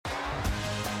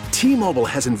T-Mobile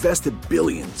has invested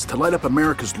billions to light up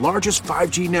America's largest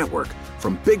 5G network,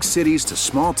 from big cities to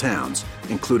small towns,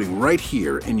 including right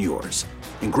here in yours.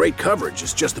 And great coverage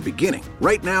is just the beginning.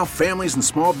 Right now, families and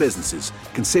small businesses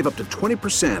can save up to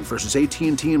 20% versus AT&T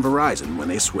and Verizon when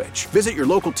they switch. Visit your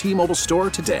local T-Mobile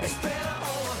store today.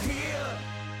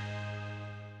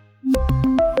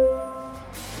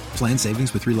 Plan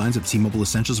savings with 3 lines of T-Mobile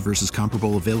Essentials versus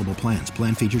comparable available plans.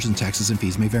 Plan features and taxes and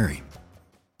fees may vary.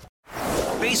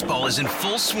 Baseball is in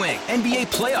full swing. NBA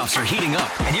playoffs are heating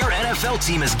up, and your NFL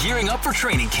team is gearing up for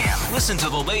training camp. Listen to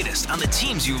the latest on the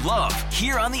teams you love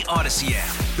here on the Odyssey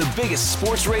app. The biggest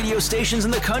sports radio stations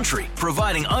in the country,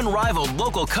 providing unrivaled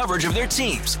local coverage of their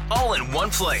teams, all in one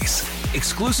place.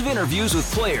 Exclusive interviews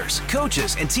with players,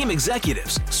 coaches, and team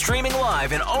executives, streaming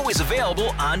live and always available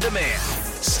on demand.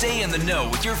 Stay in the know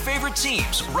with your favorite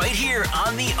teams right here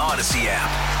on the Odyssey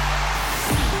app.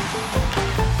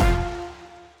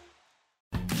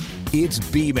 It's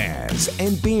Beamaz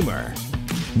and Beamer.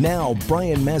 Now,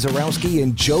 Brian Mazurowski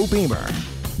and Joe Beamer.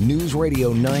 News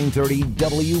Radio 930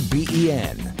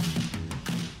 WBEN.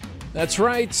 That's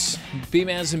right.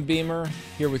 Beamaz and Beamer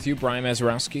here with you. Brian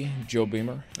Mazurowski, Joe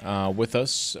Beamer with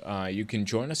us. You can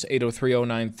join us,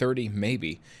 803-0930,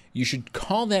 maybe. You should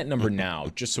call that number now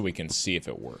just so we can see if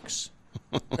it works.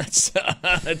 That's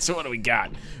what we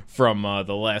got from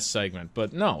the last segment.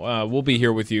 But no, we'll be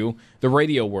here with you. The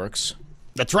radio works.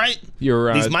 That's right.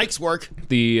 These mics work.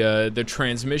 The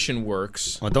transmission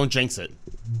works. Well, don't jinx it.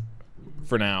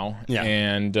 For now. Yeah.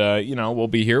 And, we'll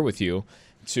be here with you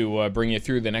to bring you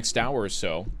through the next hour or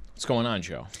so. What's going on,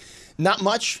 Joe? Not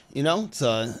much. It's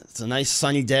a nice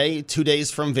sunny day. 2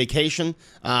 days from vacation.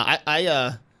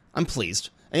 I'm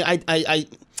pleased.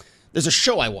 There's a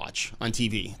show I watch on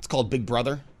TV. It's called Big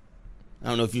Brother. I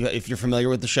don't know if you're familiar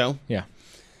with the show. Yeah.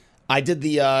 I did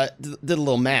did a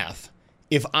little math.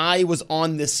 If I was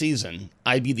on this season,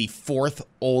 I'd be the 4th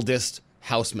oldest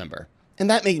house member. And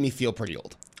that made me feel pretty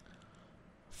old.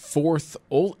 4th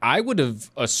old? I would have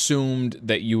assumed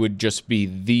that you would just be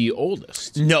the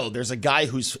oldest. No, there's a guy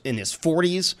who's in his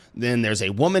 40s, then there's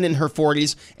a woman in her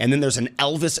 40s, and then there's an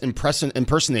Elvis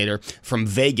impersonator from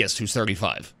Vegas who's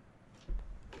 35.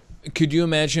 Could you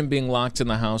imagine being locked in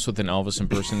the house with an Elvis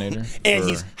impersonator? And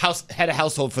he's had a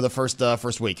household for the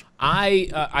first week. I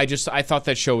thought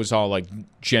that show was all like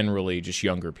generally just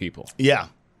younger people. Yeah.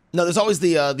 No, there's always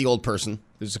the old person.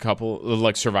 There's a couple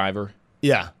like Survivor.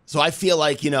 Yeah. So I feel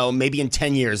like, maybe in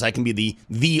 10 years I can be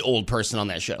the old person on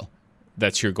that show.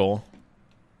 That's your goal?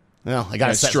 Well, I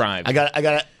gotta strive. I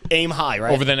gotta aim high,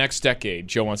 right? Over the next decade,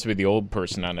 Joe wants to be the old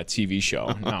person on a TV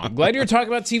show. No, I'm glad you're talking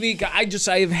about TV.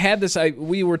 I have had this.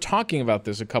 We were talking about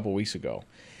this a couple weeks ago,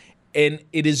 and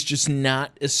it has just not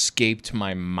escaped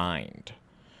my mind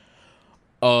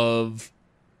of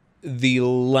the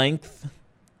length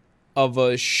of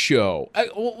a show.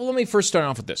 Let me first start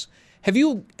off with this. Have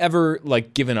you ever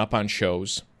given up on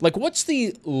shows? What's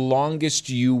the longest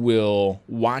you will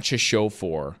watch a show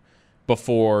for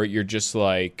before you're just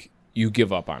you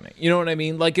give up on it? You know what I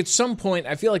mean? At some point,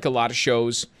 I feel like a lot of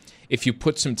shows, if you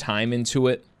put some time into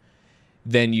it,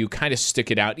 then you kind of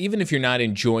stick it out. Even if you're not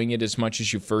enjoying it as much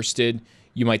as you first did,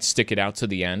 you might stick it out to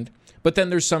the end. But then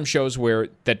there's some shows where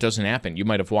that doesn't happen. You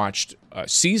might have watched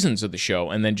seasons of the show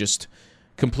and then just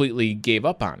completely gave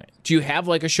up on it. Do you have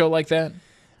a show like that?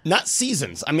 Not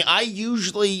seasons. I mean, I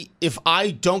usually, if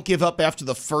I don't give up after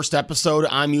the first episode,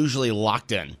 I'm usually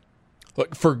locked in.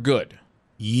 For good?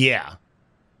 Yeah.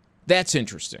 That's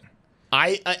interesting.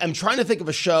 I'm trying to think of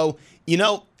a show.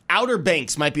 Outer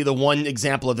Banks might be the one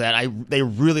example of that. They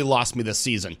really lost me this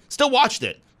season. Still watched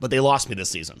it, but they lost me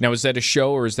this season. Now, is that a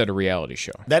show or is that a reality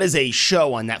show? That is a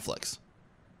show on Netflix.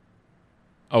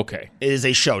 Okay. It is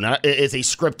a show. It's a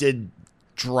scripted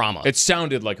drama. It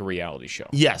sounded like a reality show.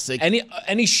 Yes.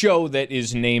 Any show that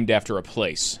is named after a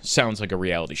place sounds like a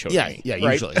reality show to me. Yeah,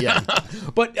 right? Usually, yeah.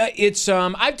 But it's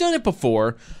I've done it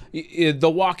before. The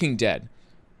Walking Dead.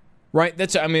 Right?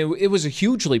 It was a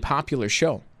hugely popular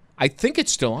show. I think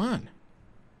it's still on.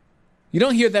 You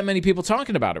don't hear that many people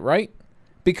talking about it, right?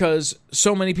 Because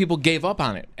so many people gave up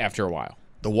on it after a while.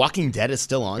 The Walking Dead is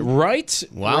still on? Right?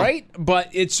 Wow. Right? But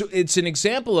it's an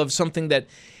example of something that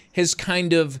has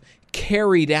kind of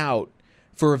carried out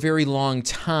for a very long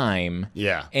time.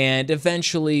 Yeah. And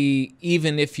eventually,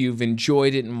 even if you've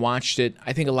enjoyed it and watched it,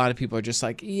 I think a lot of people are just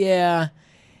I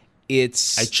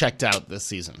checked out this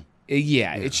season.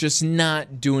 Yeah, it's just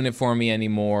not doing it for me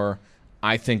anymore.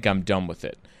 I think I'm done with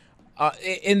it.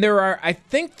 And I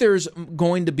think there's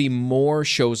going to be more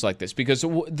shows like this, because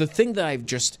the thing that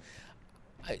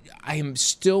I am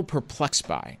still perplexed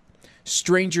by,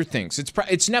 Stranger Things. It's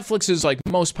Netflix's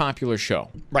most popular show.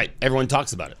 Right. Everyone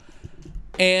talks about it.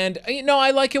 And, I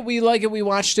like it. We like it. We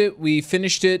watched it. We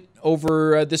finished it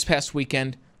over this past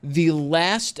weekend. The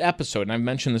last episode, and I've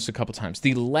mentioned this a couple times,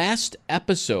 the last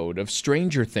episode of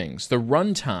Stranger Things, the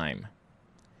runtime,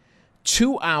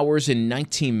 2 hours and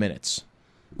 19 minutes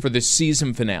for the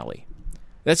season finale.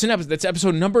 That's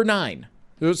episode number 9.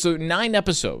 So 9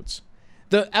 episodes.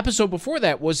 The episode before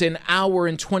that was an hour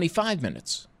and 25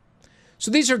 minutes. So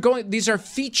these are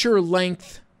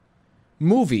feature-length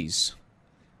movies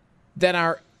that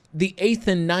are the 8th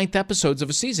and 9th episodes of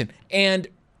a season. And,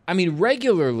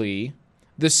 regularly,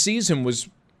 the season was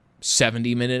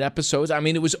 70-minute episodes.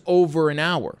 It was over an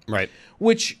hour. Right.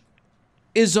 Which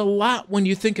is a lot when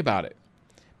you think about it.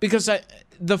 Because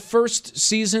the first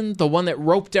season, the one that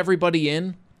roped everybody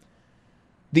in,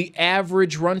 the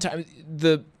average runtime,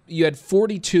 you had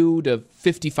 42 to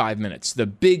 55 minutes. The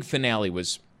big finale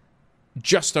was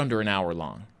just under an hour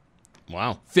long.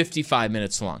 Wow. 55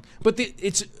 minutes long. But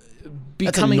it's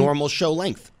becoming... That's a normal show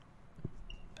length.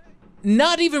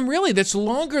 Not even really. That's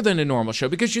longer than a normal show,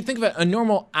 because you think about a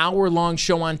normal hour-long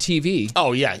show on TV.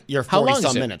 Oh, yeah. You're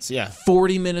 40-some minutes. Yeah.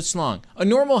 40 minutes long. A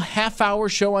normal half-hour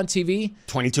show on TV?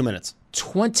 22 minutes.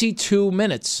 22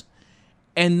 minutes.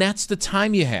 And that's the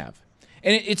time you have.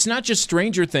 And it's not just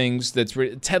Stranger Things. That's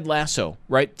Ted Lasso,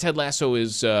 right? Ted Lasso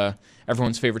is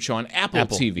everyone's favorite show on Apple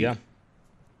TV. Yeah.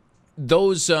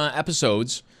 Those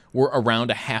episodes were around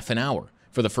a half an hour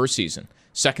for the first season.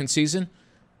 Second season,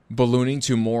 ballooning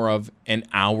to more of an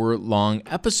hour-long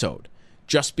episode.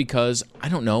 Just because,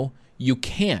 you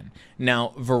can.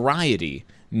 Now, Variety,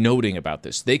 noting about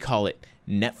this, they call it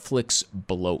Netflix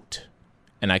bloat.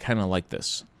 And I kind of like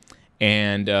this.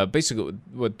 And basically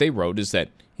what they wrote is that,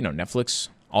 Netflix,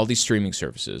 all these streaming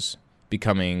services,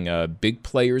 becoming big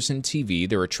players in TV.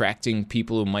 They're attracting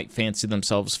people who might fancy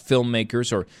themselves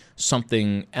filmmakers or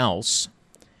something else.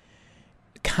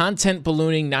 Content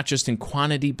ballooning, not just in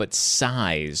quantity, but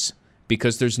size,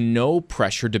 because there's no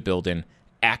pressure to build in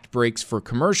act breaks for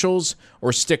commercials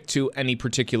or stick to any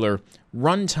particular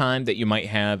runtime that you might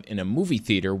have in a movie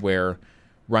theater where,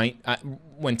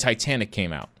 when Titanic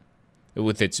came out,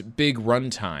 with its big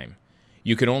runtime,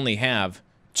 you could only have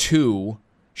 2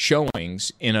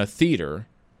 showings in a theater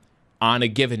on a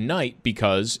given night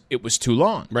because it was too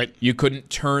long. Right. You couldn't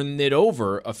turn it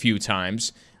over a few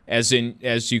times as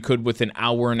you could with an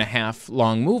hour and a half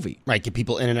long movie. Right, get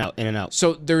people in and out, in and out.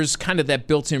 So there's kind of that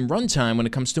built-in runtime when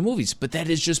it comes to movies, but that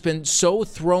has just been so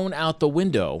thrown out the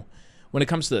window when it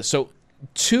comes to this. So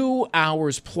 2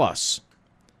 hours plus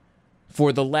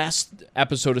for the last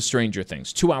episode of Stranger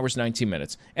Things, 2 hours, 19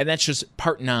 minutes. And that's just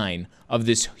part 9 of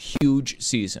this huge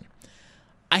season.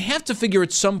 I have to figure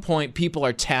at some point people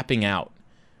are tapping out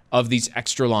of these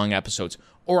extra long episodes.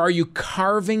 Or are you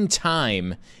carving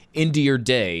time into your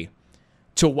day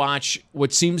to watch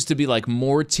what seems to be like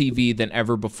more TV than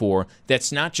ever before?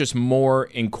 That's not just more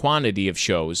in quantity of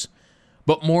shows,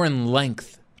 but more in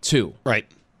length too. Right.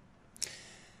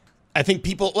 I think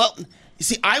people,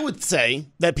 I would say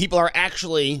that people are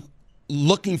actually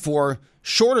looking for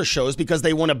shorter shows because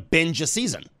they want to binge a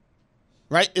season,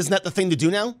 right? Isn't that the thing to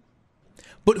do now?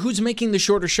 But who's making the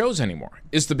shorter shows anymore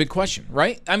is the big question,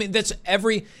 right?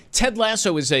 Ted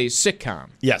Lasso is a sitcom.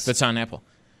 Yes. That's on Apple.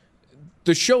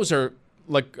 The shows are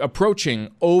like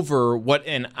approaching over what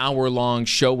an hour-long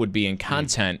show would be in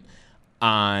content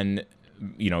on,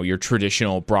 your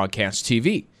traditional broadcast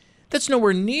TV. That's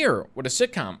nowhere near what a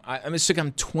sitcom. A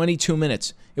sitcom 22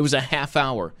 minutes. It was a half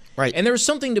hour. Right. And there was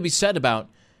something to be said about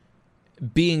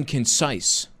being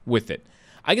concise with it.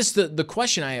 I guess the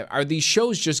question I have, are these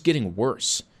shows just getting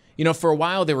worse? For a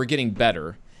while they were getting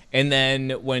better. And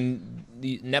then when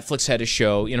Netflix had a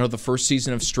show, the first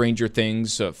season of Stranger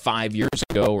Things 5 years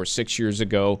ago or 6 years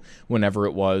ago, whenever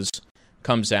it was,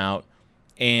 comes out.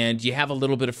 And you have a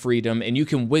little bit of freedom and you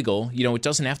can wiggle. It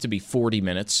doesn't have to be 40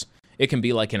 minutes. It can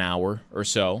be like an hour or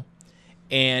so.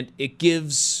 And it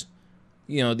gives,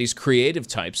 these creative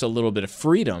types a little bit of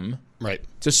freedom, right,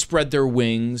 to spread their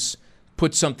wings,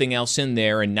 put something else in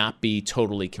there and not be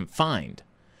totally confined.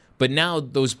 But now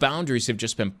those boundaries have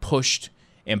just been pushed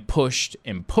and pushed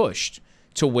and pushed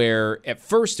to where at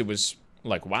first it was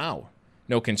like, wow,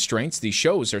 no constraints. These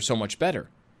shows are so much better.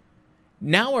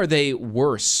 Now are they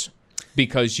worse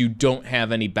because you don't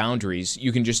have any boundaries?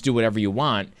 You can just do whatever you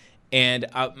want. And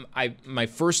my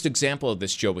first example of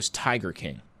this, Joe, was Tiger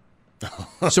King.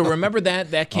 So remember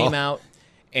that came out,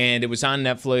 and it was on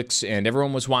Netflix, and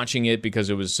everyone was watching it because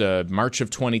it was March of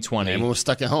 2020. Everyone was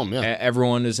stuck at home, yeah.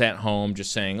 Everyone is at home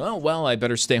just saying, oh, well, I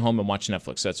better stay home and watch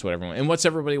Netflix. That's what everyone... And what's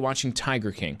everybody watching?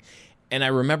 Tiger King. And I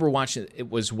remember watching... It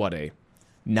was, a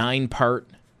 9-part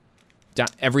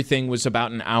Everything was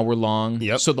about an hour long.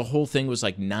 Yep. So the whole thing was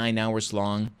like 9 hours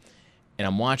long. And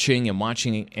I'm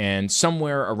watching, and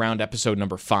somewhere around episode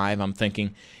number 5, I'm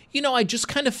thinking, I just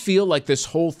kind of feel like this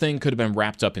whole thing could have been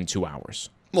wrapped up in 2 hours.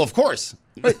 Well, of course.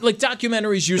 Like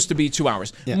documentaries used to be 2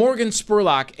 hours. Yeah. Morgan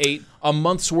Spurlock ate a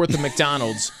month's worth of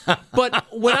McDonald's, but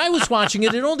when I was watching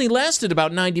it, it only lasted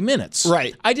about 90 minutes.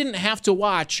 Right. I didn't have to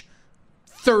watch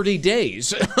 30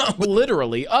 days,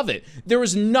 literally, of it. There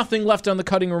was nothing left on the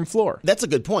cutting room floor. That's a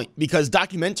good point, because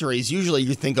documentaries, usually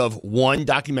you think of one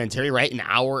documentary, right? An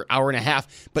hour, hour and a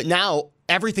half. But now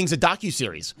everything's a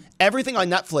docuseries. Everything on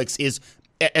Netflix is,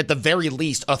 at the very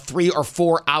least, a 3 or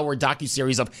 4 hour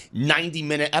docuseries of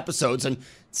 90-minute episodes. And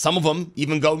some of them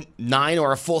even go 9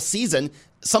 or a full season.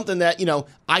 Something that,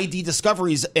 ID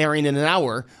Discovery's airing in an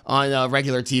hour on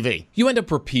regular TV. You end up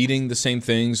repeating the same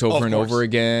things over and over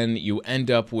again. You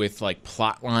end up with like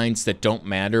plot lines that don't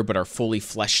matter but are fully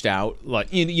fleshed out. Like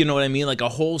you know what I mean? Like a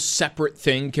whole separate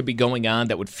thing could be going on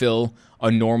that would fill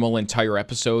a normal entire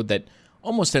episode that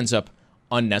almost ends up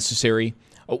unnecessary.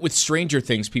 With Stranger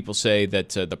Things, people say that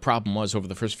the problem was over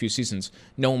the first few seasons,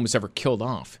 no one was ever killed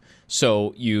off.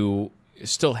 So you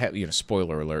still have,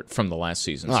 spoiler alert from the last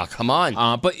season. Oh, come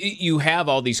on. But you have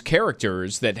all these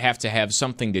characters that have to have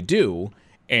something to do,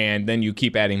 and then you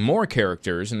keep adding more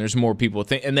characters, and there's more people,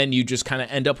 and then you just kind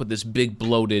of end up with this big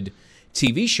bloated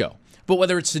TV show. But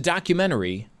whether it's a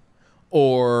documentary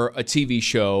or a TV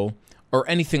show or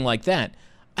anything like that,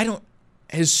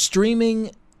 has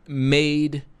streaming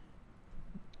made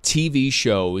TV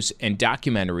shows and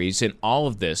documentaries and all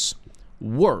of this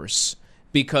worse?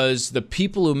 Because the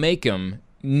people who make them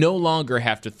no longer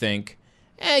have to think,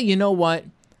 you know what?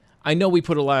 I know we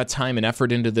put a lot of time and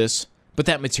effort into this, but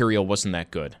that material wasn't that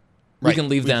good. Right. We can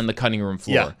leave that on the cutting room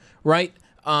floor, right?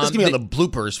 This is going to be on the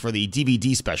bloopers for the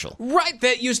DVD special. Right.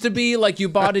 That used to be like you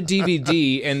bought a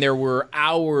DVD and there were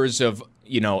hours of,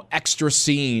 extra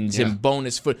scenes and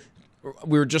bonus footage.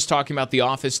 We were just talking about the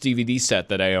Office DVD set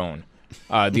that I own.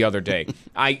 The other day.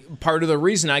 Part of the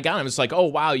reason I got him is like, oh,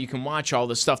 wow, you can watch all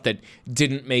the stuff that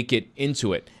didn't make it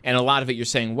into it. And a lot of it you're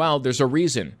saying, well, there's a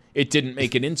reason it didn't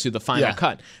make it into the final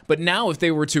cut. But now if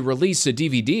they were to release a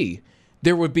DVD,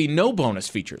 there would be no bonus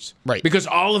features. Right. Because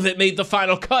all of it made the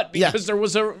final cut because there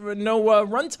was no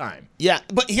runtime. Yeah,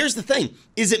 but here's the thing.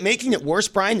 Is it making it worse,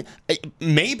 Brian?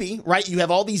 Maybe, right? You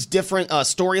have all these different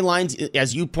storylines,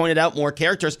 as you pointed out, more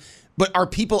characters. But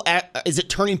is it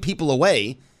turning people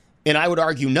away? And I would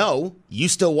argue, no, you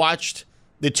still watched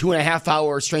the 2.5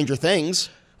 hour Stranger Things.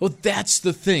 Well, that's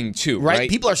the thing, too, right?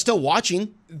 People are still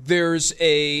watching.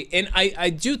 And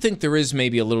I do think there is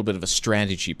maybe a little bit of a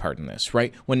strategy part in this,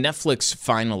 right? When Netflix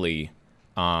finally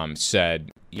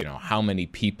said, how many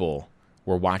people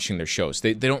were watching their shows,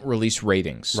 they don't release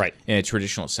ratings in a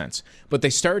traditional sense, but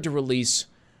they started to release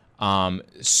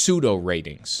pseudo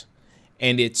ratings,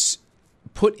 and it's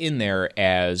put in there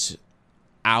as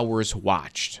hours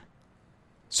watched.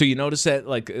 So you notice that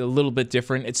like a little bit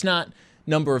different. It's not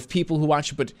number of people who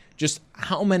watch it, but just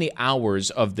how many hours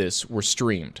of this were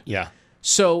streamed. Yeah.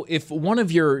 So if one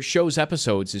of your show's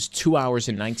episodes is 2 hours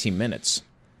and 19 minutes,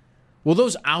 well,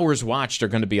 those hours watched are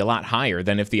going to be a lot higher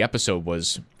than if the episode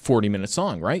was 40 minutes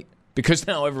long, right? Because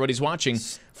now everybody's watching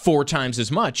 4 times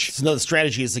as much. So the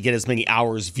strategy is to get as many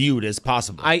hours viewed as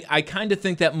possible. I kind of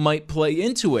think that might play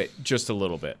into it just a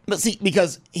little bit. But see,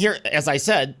 because here, as I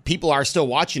said, people are still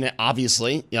watching it,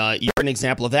 obviously. You're an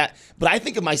example of that. But I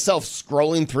think of myself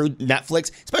scrolling through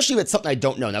Netflix, especially if it's something I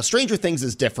don't know. Now, Stranger Things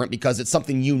is different because it's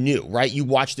something you knew, right? You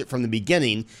watched it from the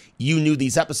beginning. You knew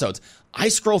these episodes. I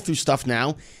scroll through stuff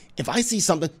now. If I see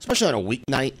something, especially on a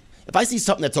weeknight, if I see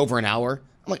something that's over an hour,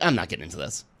 I'm like, I'm not getting into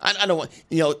this. I don't want,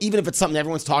 even if it's something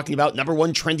everyone's talking about, number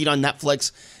one trending on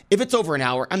Netflix, if it's over an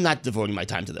hour, I'm not devoting my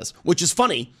time to this, which is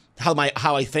funny how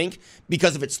I think,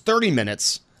 because if it's 30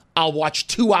 minutes, I'll watch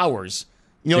 2 hours.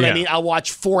 You know what I mean? I'll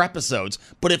watch 4 episodes.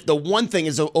 But if the one thing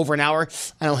is over an hour,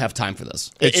 I don't have time for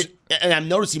this. And I'm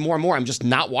noticing more and more, I'm just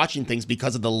not watching things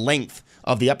because of the length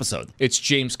of the episode. It's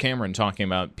James Cameron talking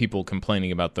about people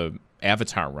complaining about the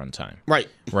Avatar runtime. Right.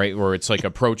 Where it's like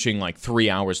approaching like 3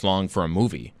 hours long for a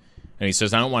movie. And he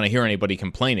says, I don't want to hear anybody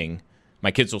complaining.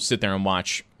 My kids will sit there and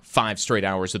watch 5 straight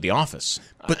hours of The Office.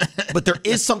 But there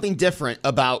is something different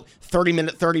about 30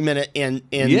 minute and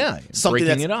something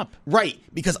breaking it up. Right.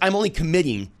 Because I'm only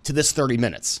committing to this 30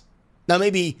 minutes. Now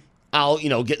maybe I'll,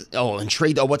 and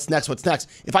trade, what's next?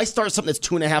 If I start something that's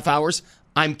 2.5 hours,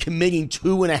 I'm committing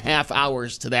 2.5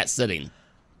 hours to that sitting.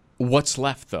 What's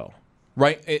left though?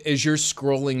 Right, as you're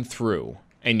scrolling through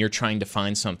and you're trying to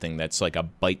find something that's like a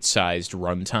bite-sized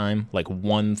runtime, like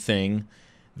one thing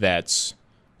that's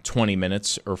 20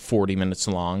 minutes or 40 minutes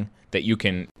long that you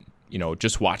can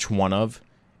just watch one of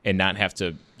and not have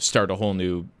to start a whole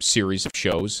new series of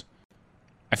shows,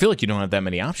 I feel like you don't have that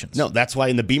many options. No, that's why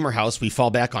in the Beamer house we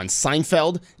fall back on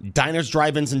Seinfeld, Diners,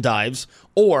 Drive-Ins, and Dives,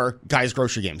 or Guys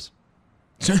Grocery Games.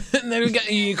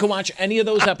 You can watch any of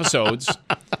those episodes.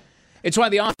 It's why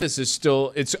The Office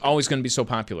it's always going to be so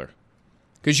popular.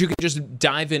 Because you can just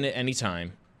dive in at any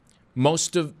time.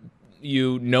 Most of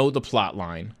you know the plot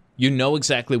line. You know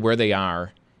exactly where they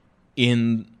are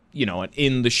in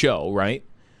the show, right?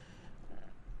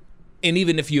 And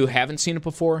even if you haven't seen it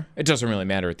before, it doesn't really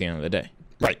matter at the end of the day.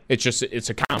 Right. It's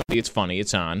a comedy, it's funny,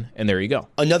 it's on, and there you go.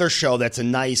 Another show that's a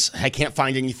nice, I can't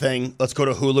find anything, let's go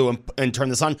to Hulu and turn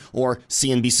this on, or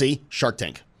CNBC, Shark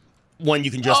Tank. One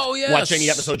you can just watch any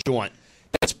episode you want.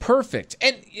 That's perfect.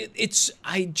 And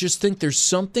I just think there's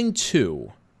something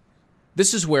to,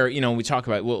 this is where, we talk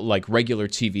about, will like regular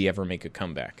TV ever make a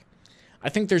comeback? I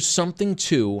think there's something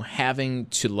to having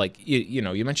to, like, you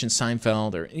mentioned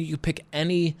Seinfeld, or you pick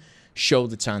any show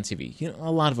that's on TV.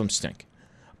 A lot of them stink.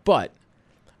 But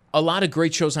a lot of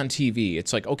great shows on TV,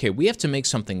 it's like, okay, we have to make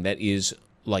something that is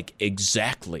like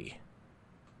exactly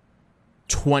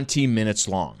 20 minutes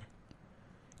long.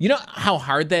 You know how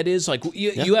hard that is? Like,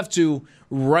 you have to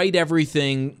write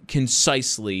everything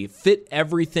concisely, fit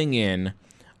everything in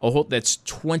a whole that's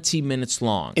 20 minutes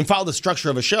long. And follow the structure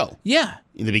of a show. Yeah.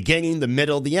 In the beginning, the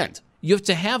middle, the end. You have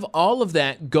to have all of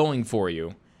that going for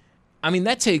you. I mean,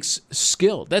 that takes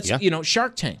skill. That's,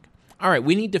 Shark Tank. All right,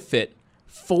 we need to fit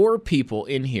 4 people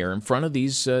in here in front of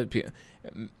these,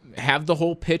 have the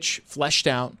whole pitch fleshed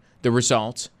out, the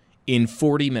result, in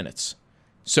 40 minutes.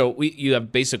 So you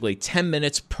have basically 10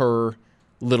 minutes per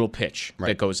little pitch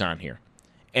that goes on here.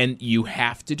 And you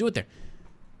have to do it there.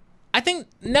 I think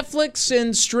Netflix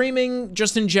and streaming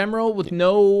just in general with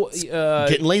no...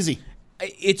 getting lazy.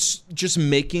 It's just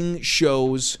making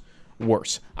shows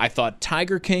worse. I thought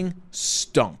Tiger King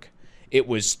stunk. There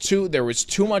was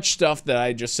too much stuff that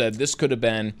I just said this could have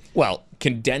been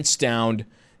condensed down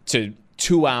to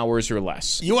 2 hours or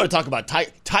less. You want to talk about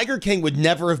Tiger King would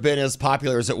never have been as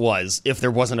popular as it was if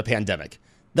there wasn't a pandemic.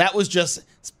 That was just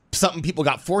something people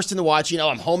got forced into watching.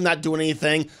 I'm home not doing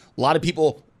anything. A lot of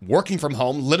people working from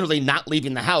home, literally not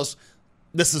leaving the house.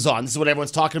 This is on. This is what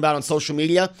everyone's talking about on social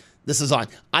media. This is on.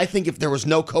 I think if there was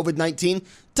no COVID-19,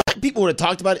 people would have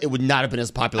talked about it. It would not have been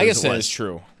as popular as it was. I guess that is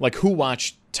true. Like, who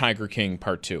watched Tiger King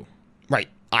Part 2? Right.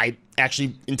 I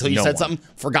actually, until you said something,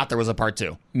 forgot there was a Part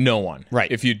 2. No one.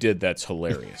 Right. If you did, that's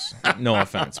hilarious. No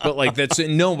offense. But,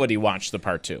 nobody watched the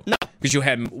Part 2. No. Because you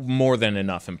had more than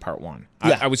enough in Part 1.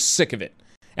 Yeah. I was sick of it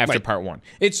after Part 1.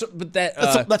 That's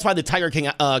why the Tiger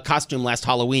King costume last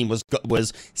Halloween was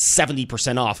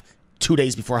 70% off 2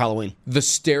 days before Halloween. The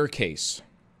Staircase.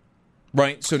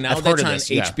 Right? So now that's on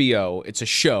HBO. It's a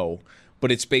show,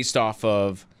 but it's based off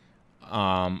of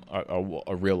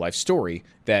a real-life story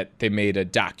that they made a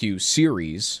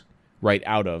docu-series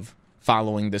out of,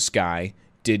 following this guy.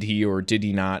 Did he or did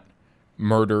he not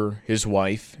murder his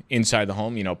wife inside the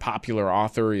home? Popular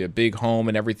author, a big home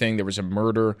and everything. There was a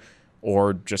murder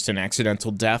or just an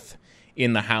accidental death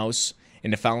in the house.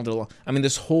 And they found it. I mean,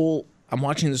 I'm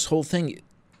watching this whole thing.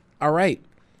 All right.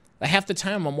 Half the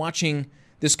time I'm watching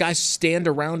this guy stand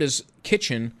around his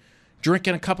kitchen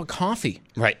drinking a cup of coffee.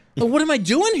 Right. What am I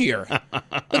doing here?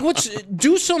 Let's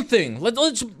do something.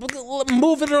 Let's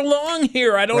move it along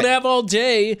here. I don't have all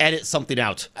day. Edit something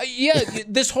out.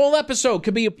 This whole episode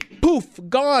could be poof,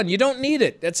 gone. You don't need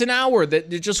it. That's an hour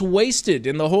that you just wasted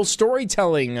in the whole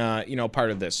storytelling,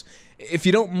 part of this. If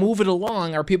you don't move it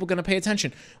along, are people going to pay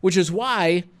attention? Which is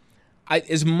why,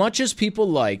 as much as people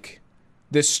like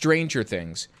this Stranger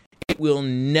Things, it will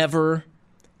never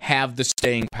have the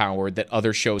staying power that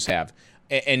other shows have,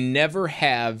 and never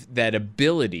have that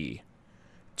ability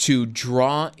to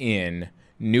draw in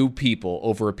new people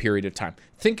over a period of time.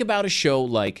 Think about a show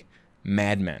like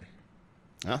Mad Men.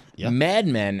 Mad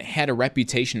Men had a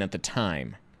reputation at the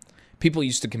time. People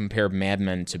used to compare Mad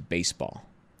Men to baseball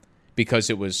because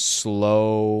it was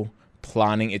slow,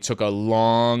 plotting. It took a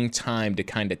long time to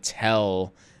kind of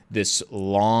tell this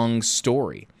long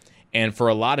story. And for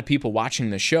a lot of people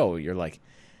watching the show, you're like,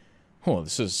 oh,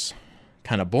 this is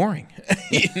kind of boring.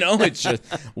 It's just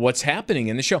what's happening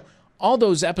in the show. All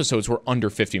those episodes were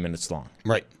under 50 minutes long.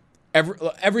 Right.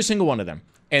 Every single one of them.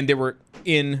 And they were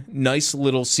in nice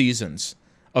little seasons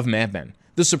of Mad Men.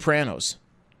 The Sopranos.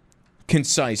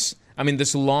 Concise. I mean,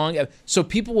 this long... So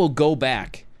people will go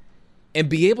back and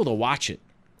be able to watch it.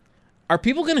 Are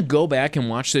people going to go back and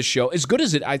watch this show? As good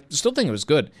as it... I still think it was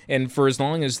good. And for as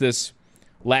long as this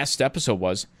last episode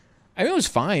was... I mean, it was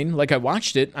fine. Like, I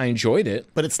watched it. I enjoyed it.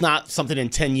 But it's not something in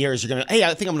 10 years you're going to, hey,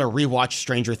 I think I'm going to rewatch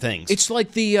Stranger Things. It's like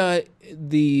all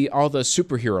the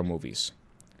superhero movies.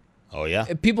 Oh, yeah?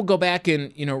 People go back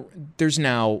and, there's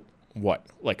now,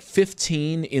 like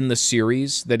 15 in the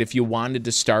series that if you wanted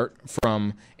to start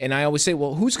from, and I always say,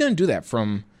 well, who's going to do that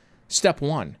from step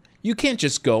one? You can't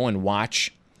just go and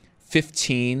watch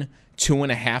 15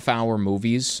 2.5-hour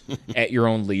movies at your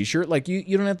own leisure. Like,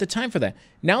 you don't have the time for that.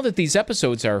 Now that these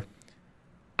episodes are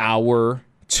hour,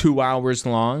 2 hours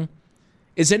long,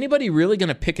 is anybody really going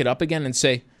to pick it up again and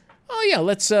say, oh yeah,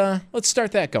 let's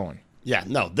start that going? Yeah,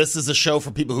 no, this is a show for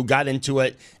people who got into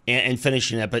it and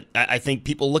finishing it. But I think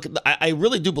people look at I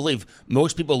really do believe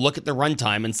most people look at the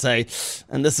runtime and say,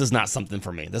 and this is not something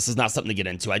for me. This is not something to get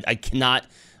into. I cannot.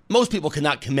 Most people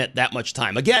cannot commit that much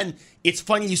time. Again, it's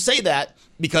funny you say that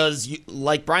because,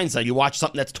 like Brian said, you watch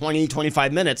something that's 20,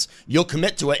 25 minutes, you'll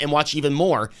commit to it and watch even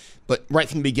more. But right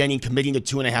from the beginning, committing to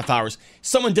 2.5 hours.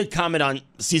 Someone did comment on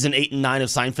season 8 and 9 of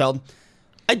Seinfeld.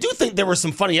 I do think there were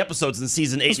some funny episodes in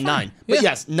season 8 and 9. But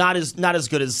yes, not as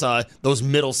good as those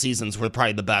middle seasons were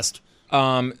probably the best.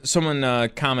 Someone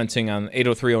commenting on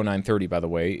 8030930, by the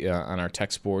way, on our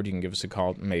text board. You can give us a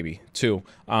call, maybe, too.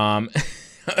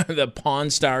 The Pawn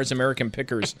Stars American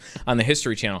Pickers on the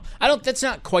History Channel. That's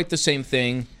not quite the same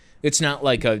thing. It's not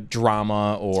like a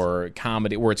drama or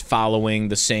comedy where it's following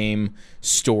the same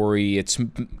story. It's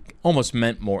almost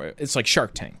meant more. It's like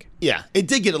Shark Tank. Yeah, it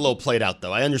did get a little played out,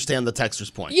 though. I understand the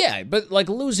texter's point. Yeah, but like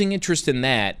losing interest in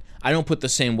that, I don't put the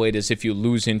same weight as if you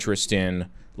lose interest in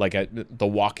like The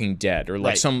Walking Dead or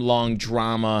like some long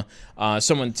drama.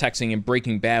 Someone texting in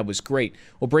Breaking Bad was great.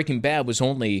 Well, Breaking Bad was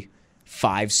only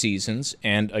 5 seasons,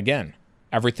 and again,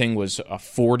 everything was a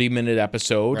 40-minute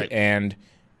episode, and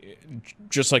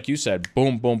just like you said,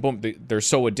 boom, boom, boom. They're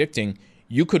so addicting.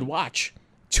 You could watch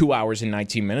 2 hours and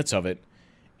 19 minutes of it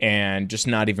and just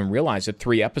not even realize it,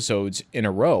 3 episodes in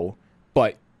a row,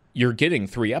 but you're getting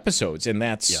 3 episodes, and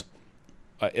that's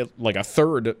like a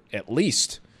third at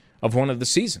least of one of the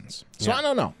seasons. So I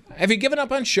don't know. Have you given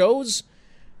up on shows?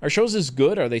 Are shows as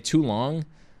good? Are they too long?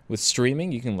 With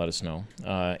streaming, you can let us know.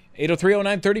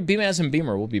 8030930, Beamaz and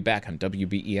Beamer. We'll be back on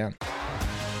WBEN.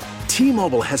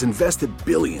 T-Mobile has invested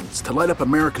billions to light up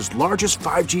America's largest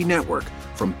 5G network,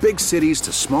 from big cities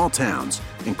to small towns,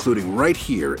 including right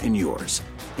here in yours.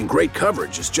 And great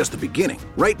coverage is just the beginning.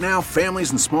 Right now,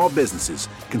 families and small businesses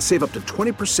can save up to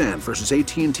 20% versus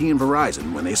AT&T and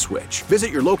Verizon when they switch. Visit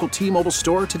your local T-Mobile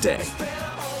store today.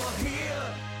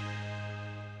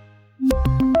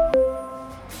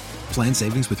 Plan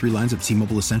savings with 3 lines of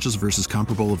T-Mobile Essentials versus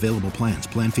comparable available plans.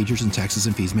 Plan features and taxes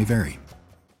and fees may vary.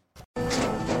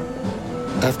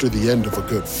 After the end of a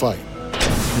good fight,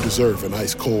 you deserve an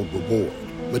ice-cold reward.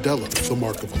 Modelo is the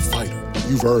mark of a fighter.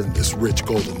 You've earned this rich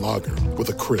golden lager with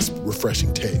a crisp,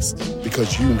 refreshing taste.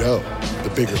 Because you know,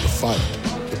 the bigger the fight,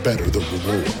 the better the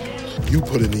reward. You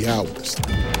put in the hours,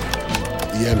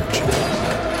 the energy,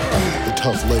 the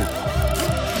tough labor.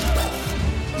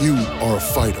 You are a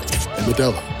fighter, and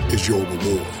Modelo is your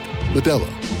reward.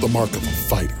 Modelo, the mark of a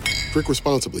fighter. Drink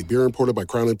responsibly. Beer imported by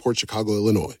Crown Imports, Chicago,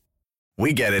 Illinois.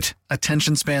 We get it.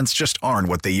 Attention spans just aren't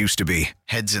what they used to be.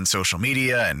 Heads in social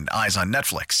media and eyes on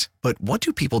Netflix. But what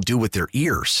do people do with their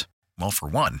ears? Well, for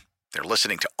one, they're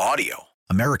listening to audio.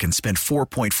 Americans spend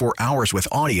 4.4 hours with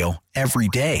audio every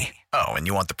day. Oh, and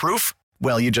you want the proof?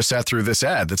 Well, you just sat through this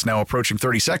ad that's now approaching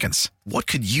 30 seconds. What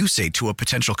could you say to a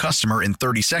potential customer in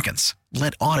 30 seconds?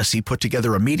 Let Odyssey put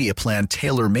together a media plan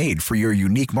tailor-made for your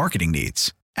unique marketing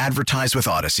needs. Advertise with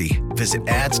Odyssey. Visit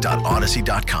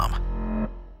ads.odyssey.com.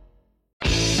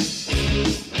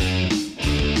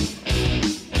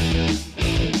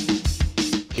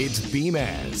 It's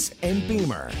Beamaz and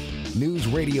Beamer. News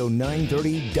Radio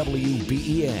 930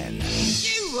 WBEN.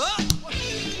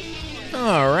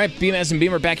 All right, Beamaz and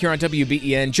Beamer back here on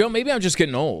WBEN. Joe, maybe I'm just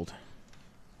getting old.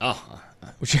 Oh,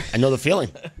 I know the feeling.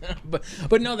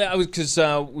 but no, that was because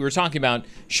we were talking about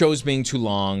shows being too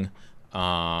long.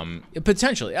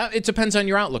 Potentially, it depends on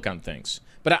your outlook on things.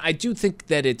 But I do think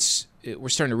that we're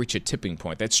starting to reach a tipping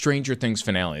point. That Stranger Things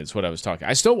finale is what I was talking.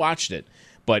 I still watched it,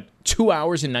 but 2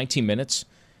 hours and 19 minutes.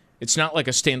 It's not like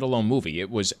a standalone movie.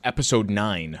 It was episode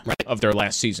 9 of their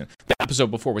last season. The episode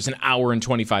before was an hour and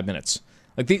 25 minutes.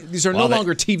 Like these are no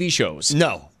longer TV shows.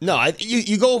 No.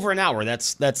 You go over an hour.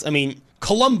 That's. I mean,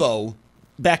 Columbo,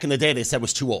 back in the day, they said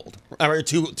was too old or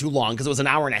too long because it was an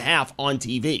hour and a half on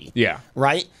TV. Yeah.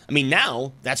 Right. I mean,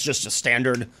 now that's just a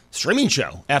standard streaming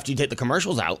show. After you take the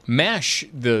commercials out. MASH,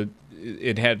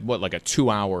 it had like a 2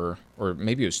 hour or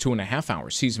maybe it was 2.5 hour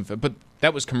season, but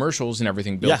that was commercials and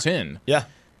everything built in. Yeah.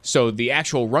 So the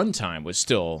actual runtime was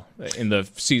still in the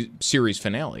series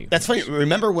finale. That's funny.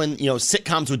 Remember when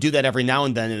sitcoms would do that every now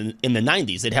and then in the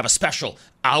 90s? They'd have a special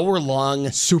hour-long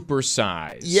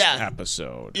supersized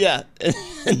episode. Yeah,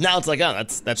 and now it's like,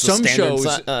 that's some the standard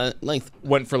shows length.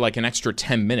 Went for like an extra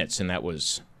 10 minutes, and that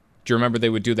was. Do you remember they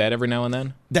would do that every now and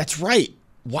then? That's right.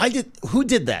 Who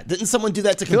did that? Didn't someone do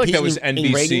that to compete? I feel like that was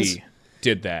in ratings? NBC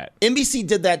did that. NBC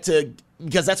did that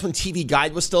because that's when TV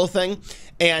Guide was still a thing,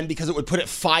 and because it would put it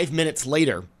 5 minutes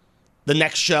later, the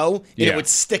next show, and it would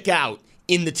stick out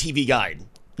in the TV Guide.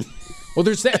 Well,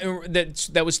 there's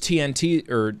that was TNT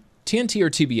or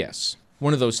TBS.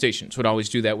 One of those stations would always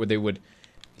do that, where they would,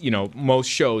 most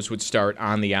shows would start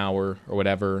on the hour or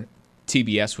whatever.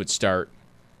 TBS would start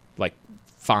like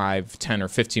 5, 10, or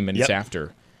 15 minutes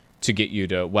after to get you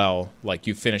to,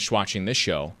 you finished watching this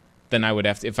show. Then I would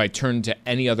have to, if I turned to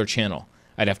any other channel,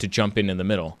 I'd have to jump in the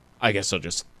middle. I guess I'll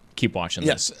just keep watching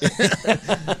this.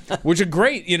 Which is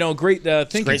great, great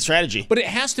thinking. Great strategy. But it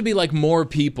has to be like more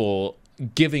people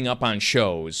giving up on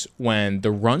shows when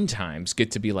the run times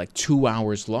get to be like 2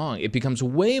 hours long. It becomes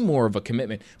way more of a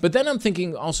commitment. But then I'm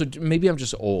thinking also, maybe I'm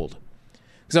just old.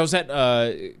 Because I was at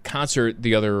a concert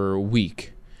the other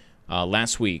week,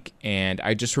 last week, and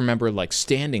I just remember like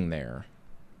standing there.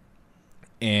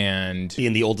 And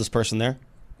being the oldest person there?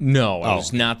 No, I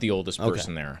was not the oldest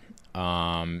person there.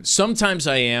 Sometimes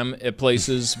I am at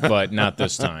places, but not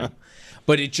this time.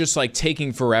 But it's just like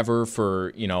taking forever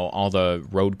for, all the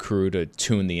road crew to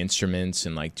tune the instruments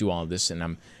and like do all this.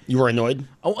 And You were annoyed?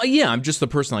 Oh, yeah. I'm just the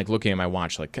person like looking at my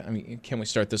watch like, can we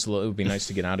start this a little? It would be nice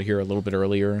to get out of here a little bit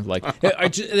earlier. Like,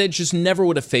 it just never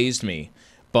would have fazed me.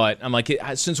 But I'm like,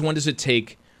 since when does it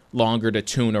take longer to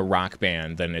tune a rock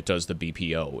band than it does the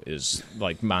BPO is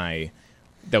like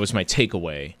that was my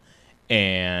takeaway.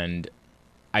 And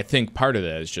I think part of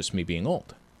that is just me being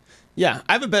old. Yeah,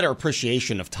 I have a better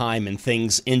appreciation of time and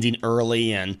things ending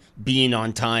early and being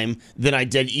on time than I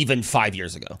did even 5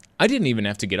 years ago. I didn't even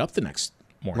have to get up the next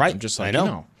morning. Right. I'm just like,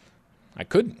 I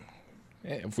could.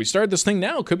 If we started this thing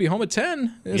now, could be home at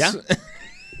 10. Yeah.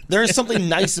 There is something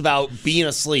nice about being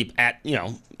asleep at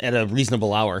a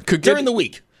reasonable hour during the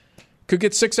week. Could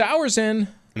get 6 hours in.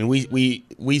 I mean,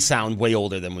 we sound way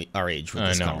older than our age with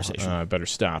this conversation. I better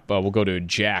stop. We'll go to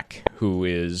Jack, who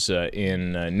is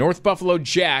in North Buffalo.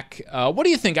 Jack, what do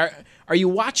you think? Are you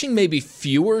watching maybe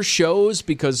fewer shows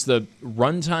because the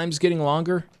runtime's getting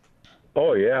longer?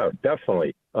 Oh, yeah,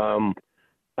 definitely.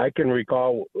 I can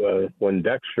recall when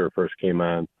Dexter first came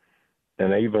on,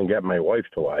 and I even got my wife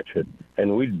to watch it,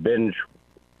 and we'd binge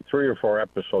 3 or 4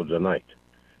 episodes a night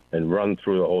and run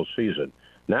through the whole season.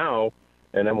 Now,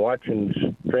 and I'm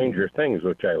watching Stranger Things,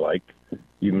 which I like,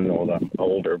 even though I'm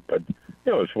older, but,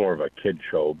 it's more of a kid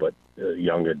show, but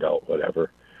young adult,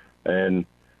 whatever. And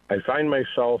I find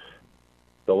myself,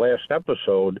 the last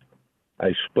episode,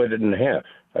 I split it in half.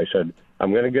 I said,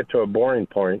 I'm going to get to a boring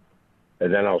point,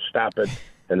 and then I'll stop it,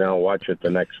 and then I'll watch it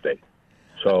the next day.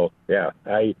 So, yeah,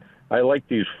 I like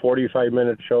these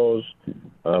 45-minute shows,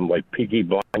 like Peaky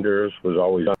Blinders was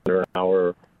always under an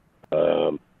hour.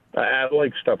 I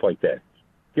like stuff like that.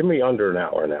 Give me under an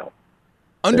hour now.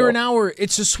 Under an hour,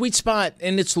 it's a sweet spot,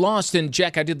 and it's lost. And,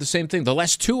 Jack, I did the same thing. The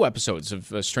last 2 episodes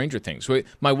of Stranger Things.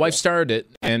 My wife started it,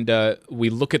 and we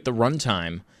look at the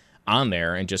runtime on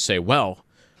there and just say, well,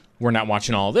 we're not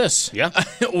watching all this. Yeah.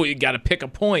 We got to pick a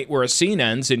point where a scene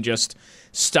ends and just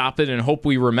stop it and hope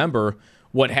we remember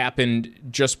what happened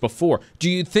just before. Do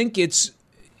you think it's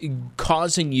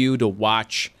causing you to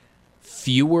watch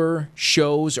fewer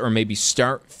shows or maybe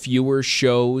start fewer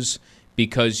shows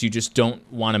because you just don't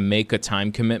want to make a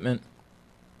time commitment?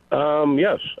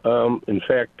 Yes. In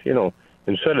fact,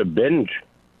 instead of binging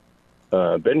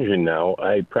now,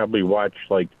 I probably watch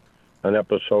like an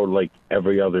episode like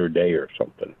every other day or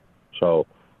something. So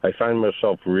I find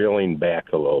myself reeling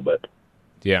back a little bit.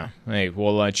 Yeah. Hey,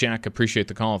 well, Jack, appreciate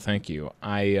the call. Thank you.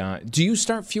 Do you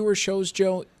start fewer shows,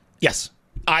 Joe? Yes.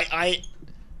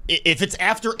 If it's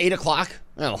after 8 o'clock,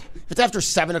 if it's after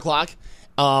 7 o'clock,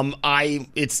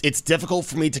 it's difficult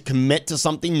for me to commit to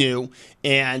something new,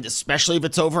 and especially if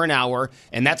it's over an hour.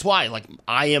 And that's why,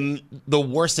 I am the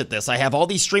worst at this. I have all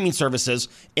these streaming services,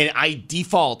 and I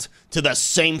default to the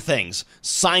same things: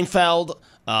 Seinfeld,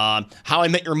 How I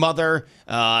Met Your Mother,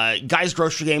 Guys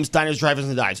Grocery Games, Diners, Drive-Ins,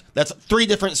 and Dives. That's 3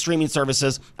 different streaming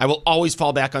services I will always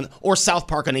fall back on, or South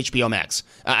Park on HBO Max.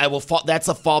 That's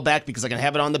a fallback because I can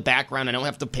have it on the background. I don't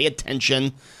have to pay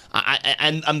attention.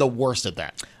 I'm the worst at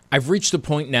that. I've reached a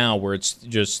point now where it's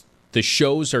just the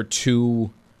shows are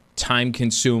too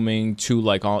time-consuming, too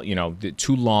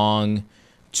too long,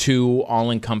 too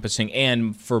all-encompassing,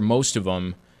 and for most of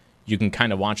them, you can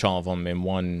kind of watch all of them in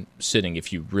one sitting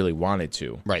if you really wanted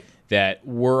to. Right. That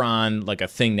we're on like a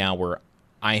thing now where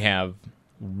I have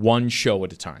one show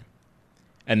at a time.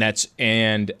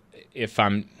 And if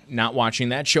I'm not watching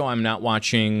that show, I'm not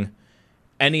watching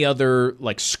any other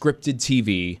like scripted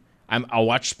TV. I'll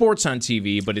watch sports on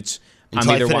TV, but I'm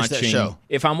either watching that show.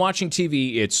 If I'm watching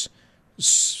TV, it's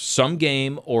some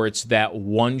game or it's that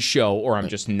one show, or I'm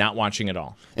just not watching it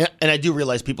all. And I do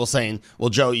realize people saying, well,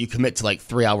 Joe, you commit to like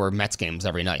 3-hour Mets games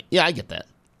every night. Yeah, I get that,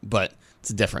 but it's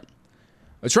different.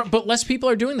 That's right, but less people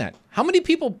are doing that. How many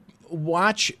people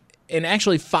watch and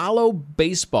actually follow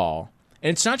baseball?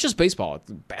 And it's not just baseball.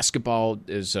 Basketball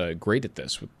is great at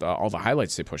this with all the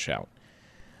highlights they push out.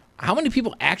 How many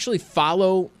people actually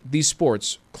follow these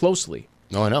sports closely?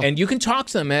 No, I know. And you can talk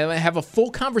to them and have a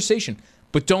full conversation,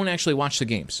 but don't actually watch the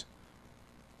games.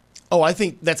 Oh, I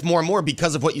think that's more and more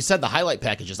because of what you said, the highlight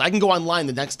packages. I can go online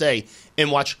the next day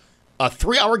and watch a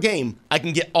 3-hour game. I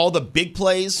can get all the big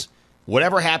plays,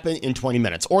 whatever happened, in 20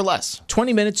 minutes or less.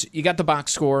 20 minutes, you got the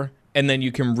box score, and then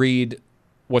you can read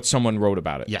what someone wrote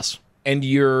about it. Yes. And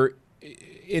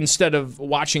instead of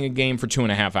watching a game for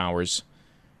 2.5 hours,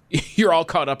 you're all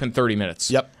caught up in 30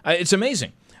 minutes. Yep. It's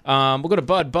amazing. We'll go to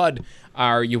Bud. Bud,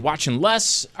 are you watching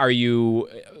less? Are you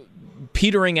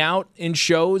petering out in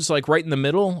shows like right in the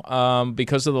middle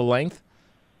because of the length?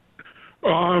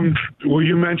 Well,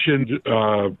 you mentioned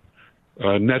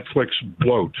Netflix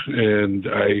bloat, and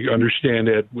I understand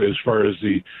that as far as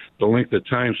the length of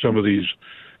time some of these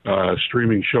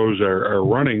streaming shows are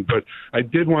running. But I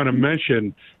did want to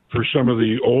mention for some of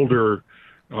the older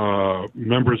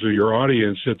members of your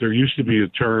audience that there used to be a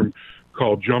term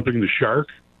called jumping the shark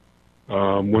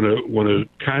when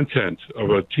a content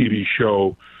of a TV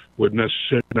show would not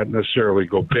necessarily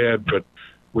go bad, but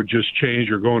would just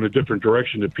change or go in a different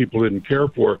direction that people didn't care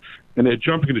for. And that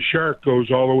jumping the shark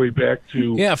goes all the way back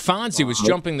to... Yeah, Fonzie was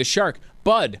jumping the shark.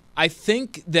 Bud, I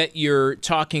think that you're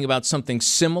talking about something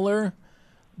similar,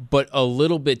 but a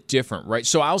little bit different, right?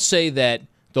 So I'll say that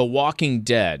The Walking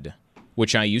Dead,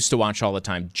 which I used to watch all the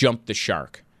time, jumped the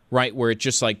shark, right? Where it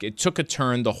just like, it took a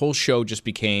turn. The whole show just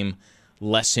became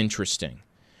less interesting.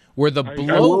 Where the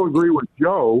blow... I will agree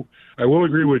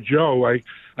with Joe.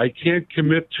 I can't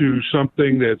commit to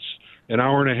something that's an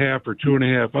hour and a half or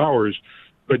 2.5 hours,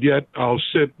 but yet I'll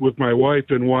sit with my wife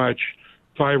and watch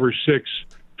 5 or 6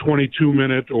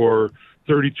 22-minute or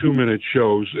 32-minute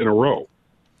shows in a row.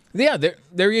 Yeah,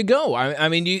 there you go. I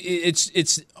mean,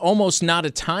 it's almost not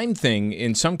a time thing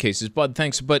in some cases, Bud,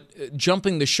 thanks. But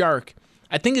jumping the shark,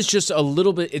 I think it's just a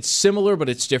little bit, it's similar, but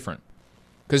it's different.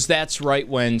 Because that's right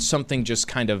when something just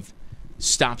kind of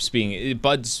stops being,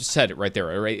 Bud said it right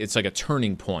there, right? It's like a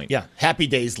turning point. Yeah, Happy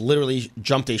Days literally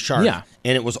jumped a shark,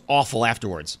 and it was awful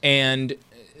afterwards. And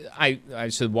I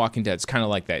said Walking Dead, it's kind of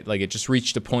like that. Like, it just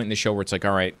reached a point in the show where it's like,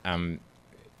 all right,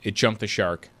 it jumped the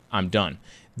shark, I'm done.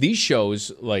 These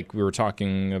shows, like we were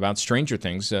talking about Stranger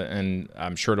Things, and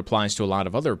I'm sure it applies to a lot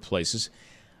of other places,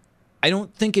 I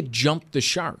don't think it jumped the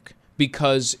shark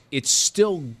because it's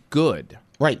still good.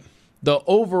 Right. The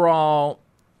overall,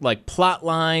 like, plot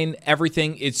line,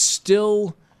 everything, it's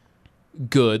still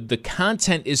good. The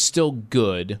content is still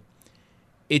good.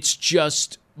 It's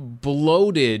just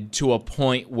bloated to a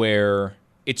point where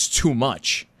it's too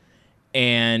much.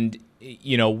 And,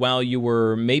 you know, while you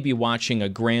were maybe watching a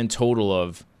grand total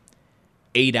of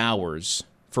 8 hours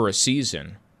for a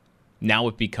season, now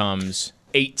it becomes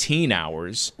 18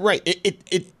 hours. Right.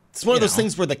 It's one of those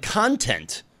things where the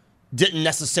content didn't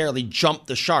necessarily jump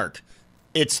the shark.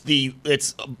 It's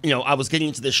I was getting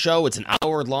into this show. It's an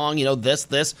hour long,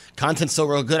 this content's so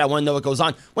real good. I want to know what goes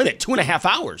on. Wait a minute, 2.5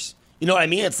 hours. You know what I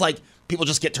mean? It's like people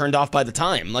just get turned off by the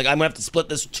time. Like, I'm going to have to split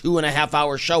this 2.5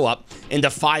 hour show up into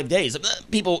 5 days.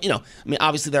 People,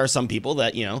 obviously there are some people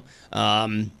that,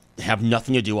 have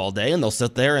nothing to do all day and they'll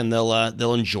sit there and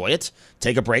they'll enjoy it,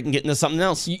 take a break and get into something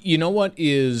else. You know what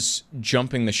is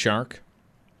jumping the shark?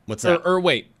 What's that? Or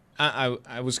wait,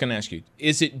 I was going to ask you,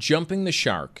 is it jumping the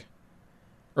shark?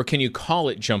 Or can you call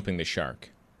it jumping the shark?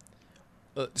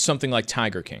 Something like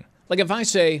Tiger King. Like if I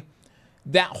say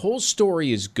that whole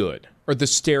story is good, or The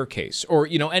Staircase, or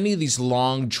any of these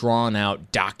long drawn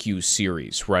out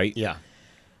docu-series, right? Yeah.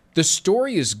 The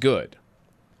story is good,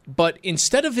 but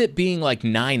instead of it being like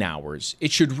 9 hours,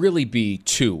 it should really be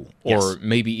 2 or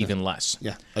maybe even less.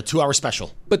 Yeah, a 2-hour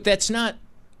special. But that's not,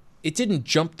 it didn't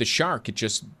jump the shark, it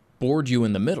just bored you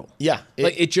in the middle. Yeah.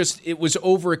 It was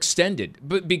overextended.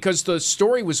 But because the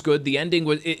story was good, the ending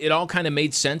was, it all kind of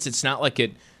made sense. It's not like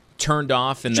it turned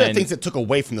off and then... things it took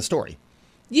away from the story.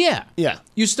 Yeah. Yeah.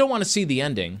 You still want to see the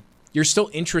ending. You're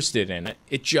still interested in it.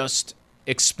 It just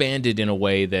expanded in a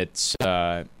way that's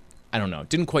I don't know,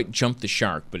 didn't quite jump the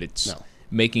shark, but it's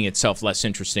making itself less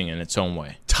interesting in its own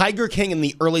way. Tiger King in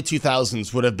the early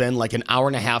 2000s would have been like an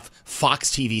hour-and-a-half Fox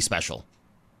TV special.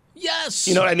 Yes!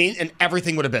 You know what I mean? And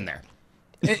everything would have been there.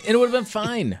 And it would have been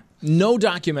fine. No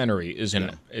documentary is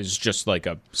just like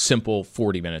a simple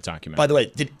 40-minute documentary. By the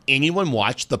way, did anyone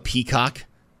watch the Peacock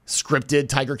scripted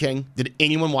Tiger King? Did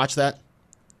anyone watch that?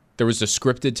 There was a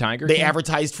scripted Tiger They King?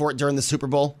 advertised for it during the Super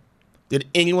Bowl. Did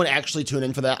anyone actually tune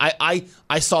in for that?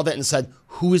 I saw that and said,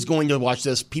 who is going to watch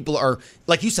this? People are,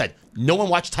 like you said, no one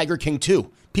watched Tiger King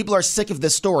 2. People are sick of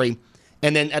this story.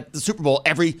 And then at the Super Bowl,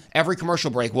 every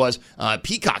commercial break was,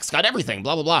 Peacock's got everything,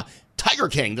 blah, blah, blah. Tiger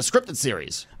King, the scripted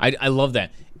series. I love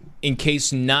that. In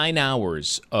case 9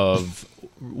 hours of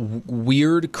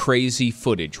weird, crazy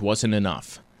footage wasn't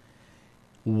enough,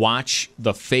 watch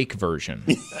the fake version.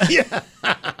 Yeah.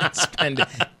 Spend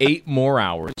 8 more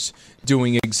hours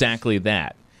doing exactly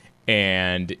that.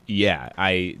 And yeah,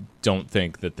 I don't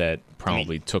think that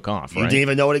probably took off, right? You didn't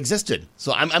even know it existed.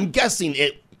 So I'm guessing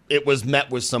it was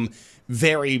met with some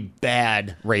very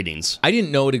bad ratings. I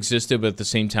didn't know it existed, but at the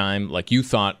same time, like you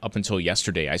thought up until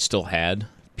yesterday, I still had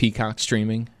Peacock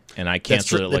streaming, and I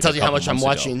canceled it like that tells you how much I'm months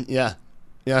watching. ago.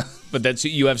 Yeah. But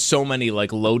you have so many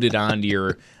like loaded onto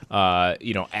your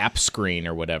app screen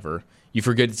or whatever. You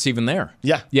forget it's even there.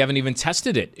 Yeah. You haven't even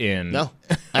tested it in. No.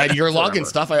 I had your login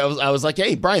stuff. I was like,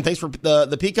 hey, Brian, thanks for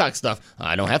the Peacock stuff.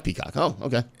 I don't have Peacock. Oh,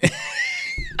 okay.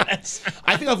 I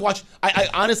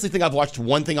honestly think I've watched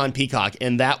one thing on Peacock,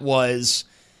 and that was,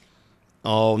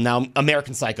 now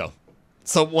American Psycho.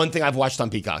 So one thing I've watched on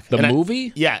Peacock. The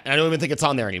movie? And I don't even think it's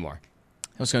on there anymore.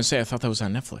 I was going to say, I thought that was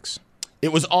on Netflix.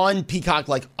 It was on Peacock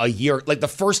like a year, like the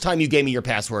first time you gave me your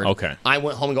password. Okay. I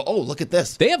went home and go, oh, look at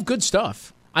this. They have good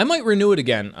stuff. I might renew it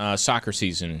again, soccer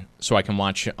season, so I can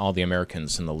watch all the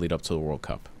Americans in the lead up to the World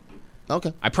Cup.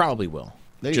 Okay. I probably will.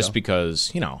 There you just go.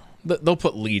 because, they'll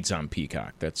put leads on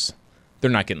Peacock.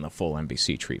 They're not getting the full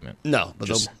NBC treatment. No, but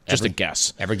just a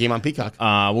guess. Every game on Peacock.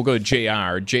 We'll go to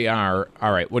JR. JR,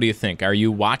 all right, what do you think? Are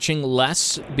you watching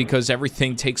less because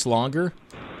everything takes longer?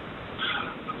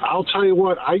 I'll tell you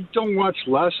what, I don't watch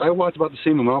less. I watch about the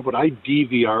same amount, but I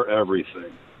DVR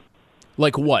everything.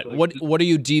 Like what? What are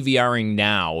you DVRing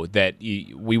now that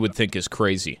we would think is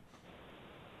crazy?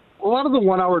 A lot of the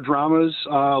 1 hour dramas,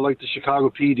 like the Chicago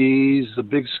PDs, the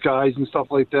Big Skies and stuff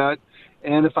like that.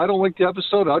 And if I don't like the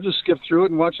episode, I'll just skip through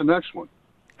it and watch the next one.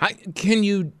 Can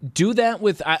you do that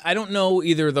with, I don't know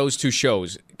either of those two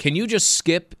shows. Can you just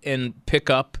skip and pick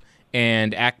up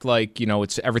and act like,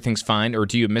 everything's fine, or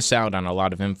do you miss out on a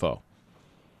lot of info?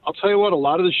 I'll tell you what, a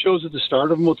lot of the shows at the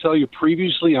start of them will tell you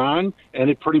previously on, and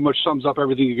it pretty much sums up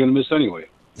everything you're going to miss anyway.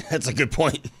 That's a good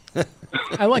point.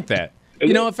 I like that.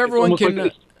 If everyone can...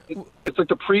 Like it's like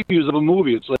the previews of a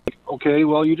movie. It's like, okay,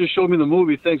 well, you just showed me the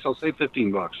movie. Thanks, I'll save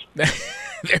 $15. There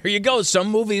you go. Some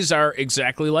movies are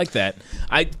exactly like that.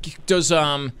 Does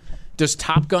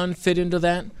Top Gun fit into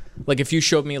that? Like if you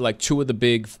showed me like 2 of the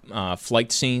big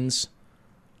flight scenes.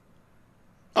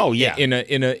 Oh yeah. In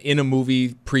a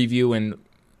movie preview, and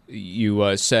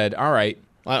you said, "All right,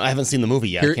 I haven't seen the movie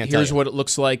yet. I can't tell here's you. what it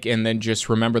looks like," and then just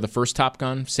remember the first Top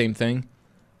Gun. Same thing.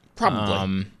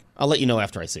 Probably. I'll let you know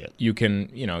after I see it. You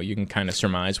can kind of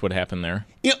surmise what happened there.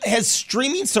 Has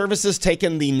streaming services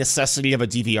taken the necessity of a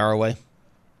DVR away?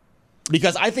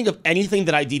 Because I think of anything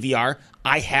that I DVR,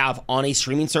 I have on a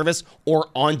streaming service or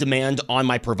on demand on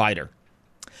my provider.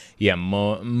 Yeah,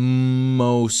 mostly.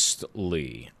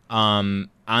 I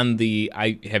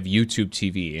have YouTube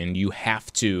TV, and you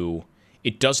have to.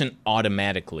 It doesn't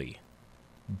automatically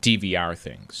DVR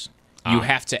things. You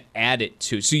have to add it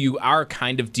to. So you are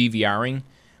kind of DVRing,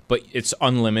 but it's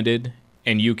unlimited,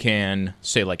 and you can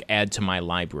say like add to my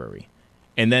library,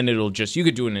 and then it'll just, you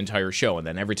could do an entire show, and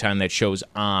then every time that show's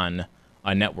on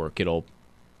a network, it'll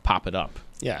pop it up.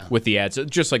 Yeah, with the ads,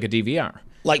 just like a DVR.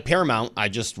 Like Paramount, I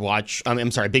just watch.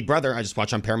 Big Brother, I just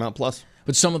watch on Paramount Plus.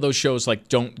 But some of those shows like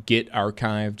don't get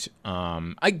archived.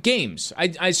 Games,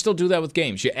 I still do that with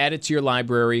games. You add it to your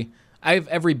library. I have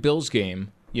every Bills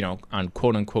game, on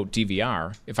quote unquote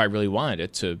DVR. If I really wanted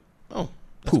it to,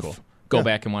 go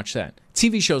back and watch that.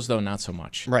 TV shows though, not so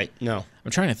much. Right? No.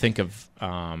 I'm trying to think of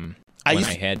when I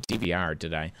had DVR.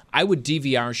 Did I? I would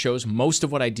DVR shows. Most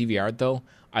of what I DVR'd though,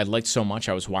 I liked so much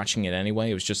I was watching it anyway.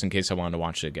 It was just in case I wanted to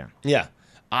watch it again. Yeah,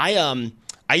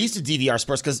 I used to DVR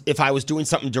sports because if I was doing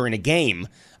something during a game,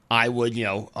 I would,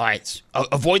 all right,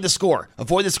 avoid the score,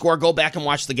 go back and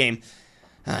watch the game.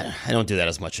 I don't do that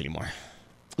as much anymore.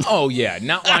 Oh, yeah.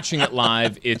 Not watching it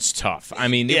live, it's tough. I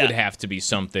mean, it would have to be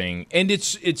something. And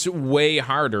it's way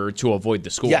harder to avoid the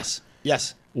score.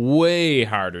 Yes. Way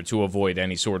harder to avoid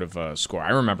any sort of score. I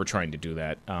remember trying to do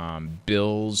that.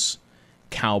 Bills,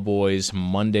 Cowboys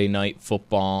Monday Night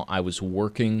Football. I was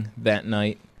working that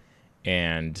night,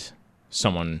 and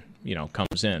someone,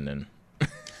 comes in and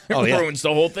ruins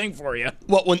the whole thing for you.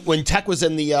 Well, when Tech was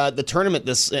in the tournament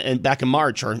back in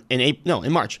March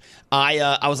in March,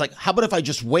 I was like, how about if I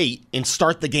just wait and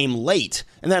start the game late?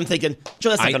 And then I'm thinking, Joe,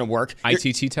 that's not going to work.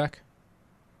 ITT Tech?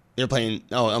 They're playing.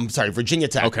 Oh, I'm sorry. Virginia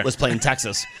Tech was playing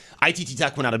Texas. ITT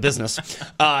Tech went out of business.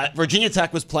 Virginia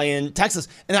Tech was playing Texas,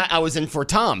 and I was in for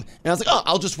Tom. And I was like, oh,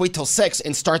 I'll just wait till 6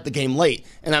 and start the game late.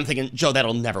 And I'm thinking, Joe,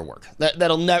 that'll never work.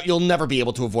 You'll never be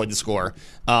able to avoid the score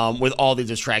with all the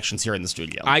distractions here in the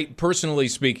studio. Personally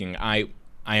speaking, I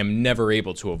am never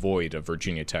able to avoid a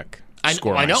Virginia Tech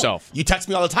score myself. You text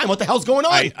me all the time. What the hell's going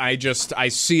on? I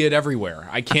see it everywhere.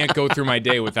 I can't go through my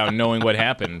day without knowing what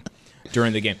happened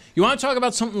during the game. You want to talk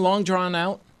about something long drawn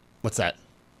out? What's that?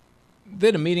 They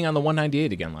had a meeting on the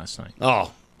 198 again last night.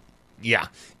 Oh, yeah.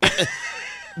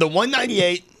 The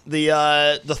 198,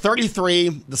 the 33,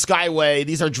 the Skyway,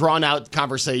 these are drawn out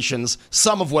conversations,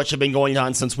 some of which have been going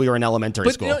on since we were in elementary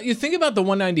school. But you think about the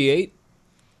 198,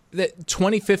 that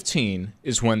 2015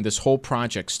 is when this whole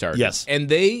project started. Yes. And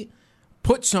they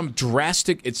put some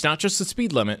drastic, it's not just the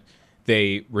speed limit,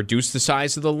 they reduced the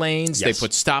size of the lanes. Yes. They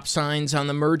put stop signs on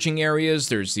the merging areas.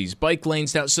 There's these bike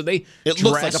lanes now. So it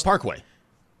looks like a parkway.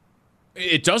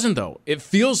 It doesn't, though. It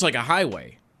feels like a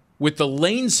highway with the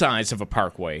lane size of a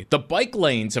parkway, the bike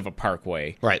lanes of a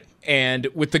parkway, right, and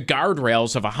with the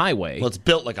guardrails of a highway. Well, it's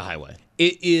built like a highway.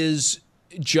 It is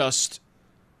just,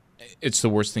 it's the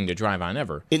worst thing to drive on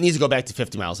ever. It needs to go back to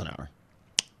 50 miles an hour.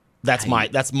 That's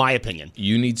my opinion.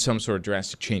 You need some sort of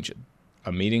drastic change.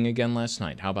 A meeting again last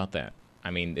night. How about that? I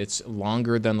mean, it's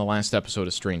longer than the last episode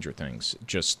of Stranger Things,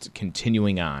 just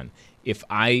continuing on. If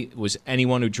I was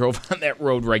anyone who drove on that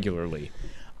road regularly,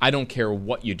 I don't care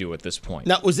what you do at this point.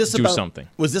 Now, was this about something?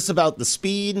 Was this about the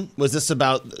speed? Was this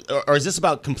about, or is this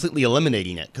about completely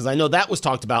eliminating it? Because I know that was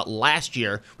talked about last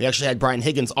year. We actually had Brian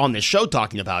Higgins on this show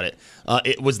talking about it.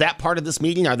 Was that part of this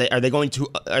meeting? Are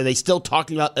they still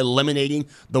talking about eliminating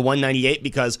the 198?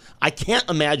 Because I can't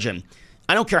imagine.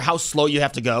 I don't care how slow you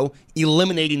have to go.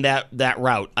 Eliminating that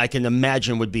route, I can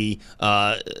imagine, would be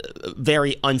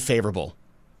very unfavorable.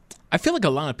 I feel like a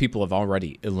lot of people have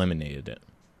already eliminated it.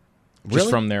 Really? Just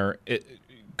from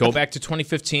go back to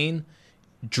 2015,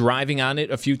 driving on it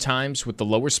a few times with the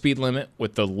lower speed limit,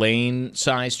 with the lane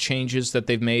size changes that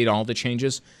they've made, all the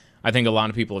changes. I think a lot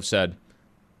of people have said,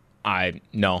 I'm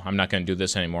not going to do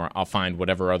this anymore. I'll find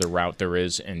whatever other route there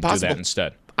is and do that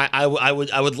instead. I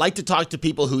would like to talk to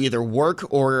people who either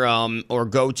work or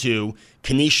go to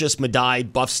Canisius,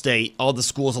 Medaille, Buff State, all the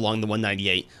schools along the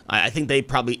 198. I think they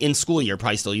probably, in school year,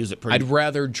 probably still use it. I'd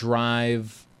rather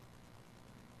drive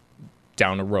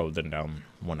down a road than down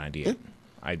 198.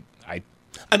 I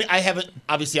mean, I haven't,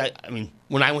 obviously, I mean,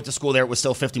 when I went to school there, it was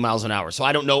still 50 miles an hour. So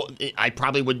I don't know, I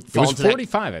probably would fall into that. It was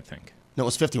 45, I think. No, it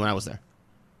was 50 when I was there.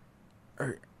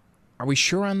 Are we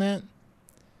sure on that?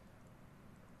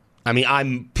 I mean,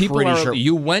 I'm pretty sure.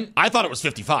 You went. I thought it was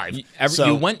 55.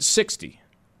 You went 60.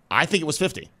 I think it was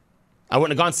 50. I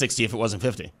wouldn't have gone 60 if it wasn't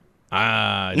 50.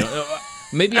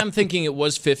 Maybe I'm thinking it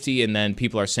was 50, and then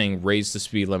people are saying raise the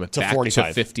speed limit to back 45.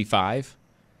 to 55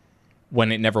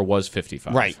 when it never was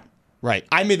 55. Right.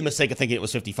 I made the mistake of thinking it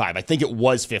was 55. I think it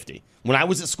was 50. When I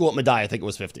was at school at Medaille, I think it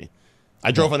was 50.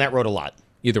 I drove on that road a lot.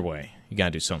 Either way, you got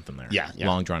to do something there. Yeah.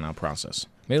 Long, drawn-out process.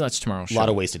 Maybe that's tomorrow's show. A lot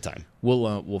of wasted time.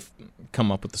 We'll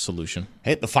come up with the solution.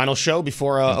 Hey, the final show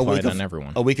before a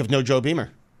week of no Joe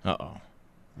Beamer. Uh-oh.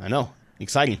 I know.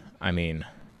 Exciting. I mean,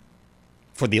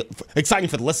 exciting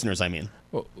for the listeners, I mean.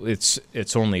 Well, it's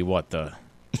only the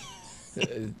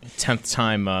 10th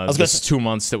time this 2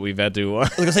 months that we've had to. I was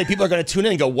going to say, people are going to tune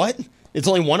in and go, what? It's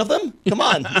only one of them? Come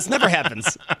on. This never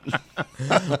happens.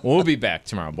 We'll be back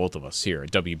tomorrow, both of us, here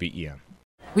at WBEN.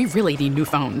 We really need new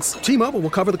phones. T-Mobile will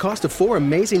cover the cost of 4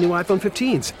 amazing new iPhone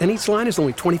 15s, and each line is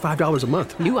only $25 a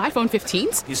month. New iPhone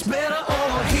 15s? It's better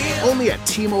over here. Only at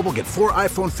T-Mobile, get 4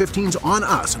 iPhone 15s on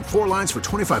us and 4 lines for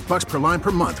 $25 per line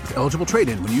per month with eligible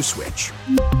trade-in when you switch.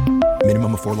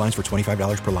 Minimum of 4 lines for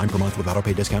 $25 per line per month with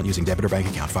autopay discount using debit or bank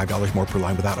account. $5 more per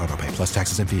line without autopay, plus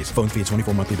taxes and fees. Phone fee at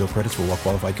 24 monthly bill credits for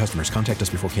well-qualified customers. Contact us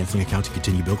before canceling account to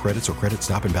continue bill credits or credit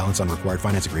stop and balance on required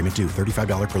finance agreement due.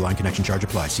 $35 per line connection charge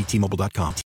applies. See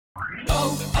T-Mobile.com.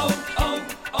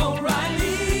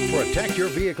 O'Reilly. Protect your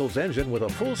vehicle's engine with a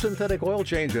full synthetic oil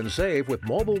change and save with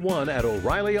Mobil 1 at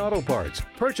O'Reilly Auto Parts.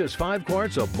 Purchase 5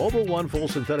 quarts of Mobil 1 full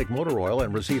synthetic motor oil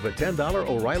and receive a $10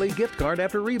 O'Reilly gift card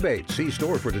after rebate. See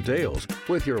store for details.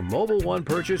 With your Mobil 1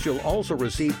 purchase, you'll also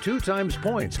receive 2 times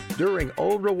points during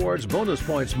O Rewards Bonus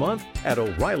Points Month at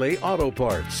O'Reilly Auto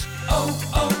Parts.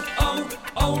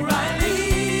 O'Reilly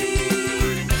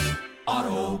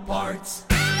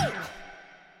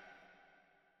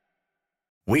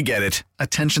We get it.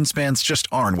 Attention spans just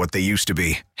aren't what they used to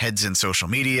be. Heads in social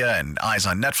media and eyes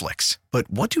on Netflix. But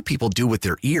what do people do with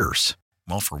their ears?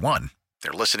 Well, for one,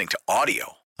 they're listening to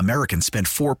audio. Americans spend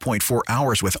 4.4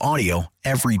 hours with audio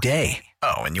every day.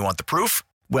 Oh, and you want the proof?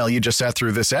 Well, you just sat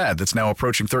through this ad that's now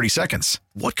approaching 30 seconds.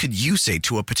 What could you say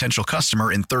to a potential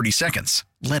customer in 30 seconds?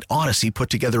 Let Odyssey put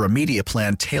together a media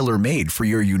plan tailor-made for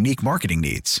your unique marketing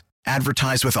needs.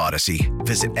 Advertise with Odyssey.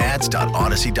 Visit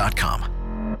ads.odyssey.com.